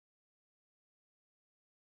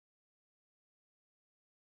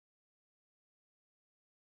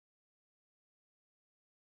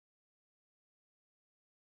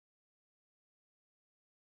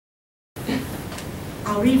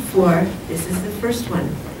I'll read 4. This is the first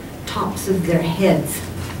one. Tops of their heads.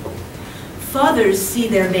 Fathers see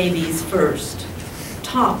their babies first.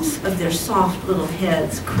 Tops of their soft little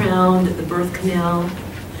heads, crowned at the birth canal.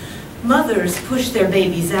 Mothers push their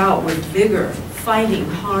babies out with vigor, fighting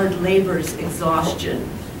hard labor's exhaustion,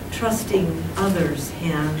 trusting others'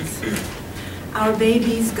 hands. Our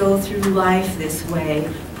babies go through life this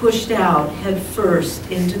way, pushed out head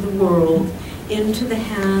first into the world, into the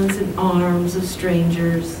hands and arms of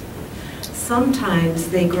strangers. Sometimes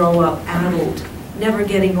they grow up addled, never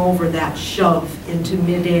getting over that shove into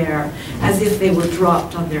midair, as if they were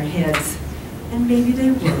dropped on their heads. And maybe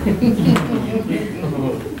they were.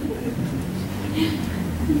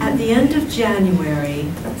 At the end of January,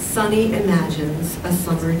 Sunny imagines a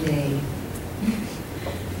summer day.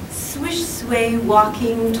 Swish, sway,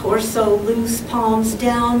 walking, torso loose, palms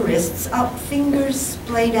down, wrists up, fingers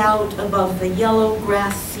splayed out above the yellow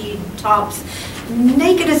grass seed tops,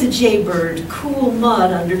 naked as a jaybird, cool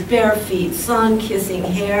mud under bare feet, sun kissing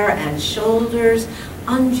hair and shoulders,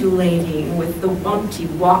 undulating with the wanty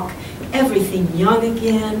walk, everything young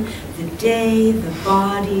again, the day, the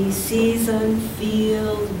body, season,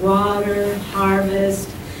 field, water, harvest.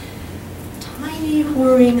 Tiny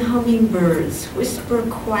whirring hummingbirds whisper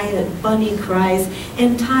quiet bunny cries,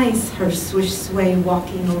 entice her swish-sway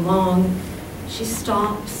walking along. She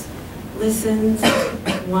stops, listens,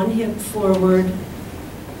 one hip forward,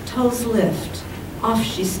 toes lift, off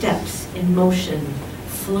she steps in motion,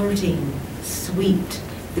 flirting, sweet,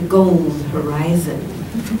 the gold horizon.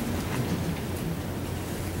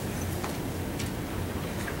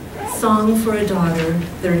 Song for a daughter,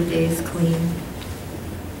 3rd days clean.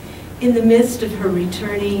 In the midst of her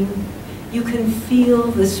returning, you can feel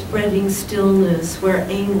the spreading stillness where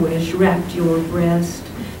anguish wrapped your breast.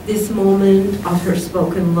 This moment of her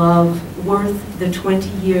spoken love, worth the 20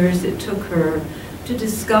 years it took her to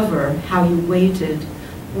discover how you waited,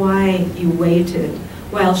 why you waited,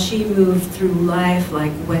 while she moved through life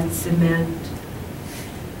like wet cement.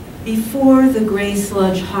 Before the gray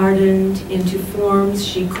sludge hardened into forms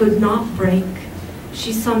she could not break,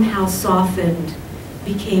 she somehow softened,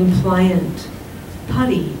 became pliant,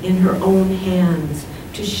 putty in her own hands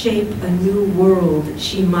to shape a new world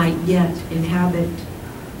she might yet inhabit.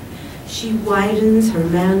 She widens her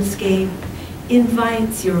landscape,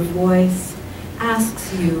 invites your voice,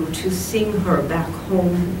 asks you to sing her back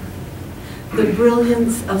home. The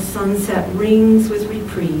brilliance of sunset rings with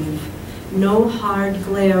reprieve, no hard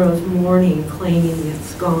glare of morning clanging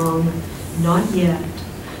its gong, not yet,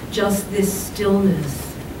 just this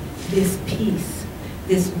stillness, this peace,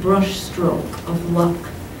 this brush stroke of luck,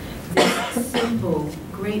 this simple,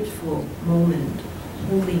 grateful moment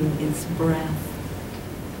holding its breath.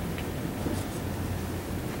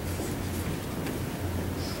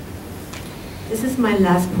 This is my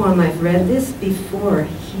last poem. I've read this before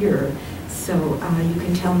here, so you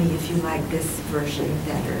can tell me if you like this version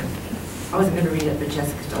better. I wasn't going to read it, but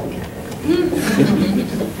Jessica told me I better.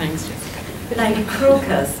 Thanks, Jessica. Like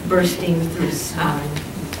crocus bursting through snow.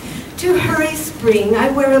 To hurry spring, I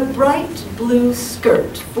wear a bright blue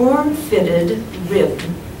skirt, form-fitted, ribbed.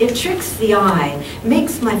 It tricks the eye,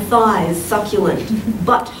 makes my thighs succulent,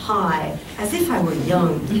 butt high, as if I were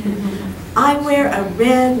young. I wear a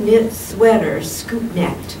red knit sweater,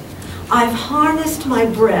 scoop-necked. I've harnessed my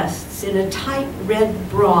breasts in a tight red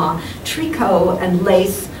bra, tricot and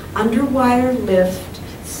lace, underwire lift,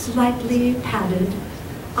 slightly padded.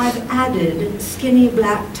 I've added skinny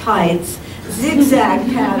black tights, zigzag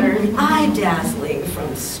pattern, eye-dazzling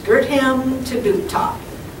from skirt hem to boot top.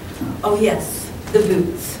 Oh yes, the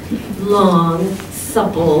boots. Long,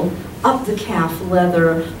 supple, up the calf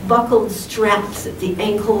leather, buckled straps at the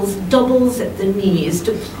ankles, doubles at the knees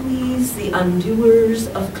to please the undoers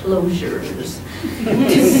of closures.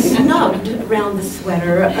 Snugged around the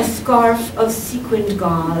sweater, a scarf of sequined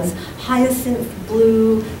gauze, hyacinth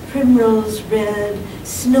blue, primrose red,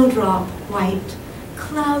 snowdrop white.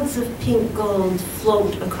 Clouds of pink gold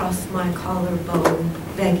float across my collarbone,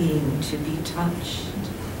 begging to be touched.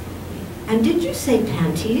 And did you say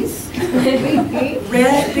panties?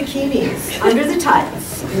 Red bikinis, under the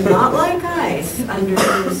tights, not like ice under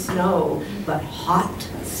the snow, but hot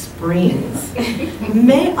springs.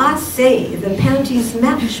 May I say the panties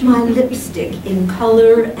match my lipstick in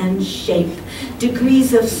color and shape,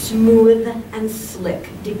 degrees of smooth and slick,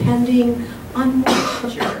 depending on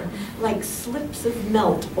moisture, like slips of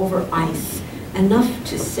melt over ice, enough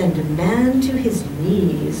to send a man to his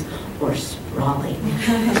knees or sprawling.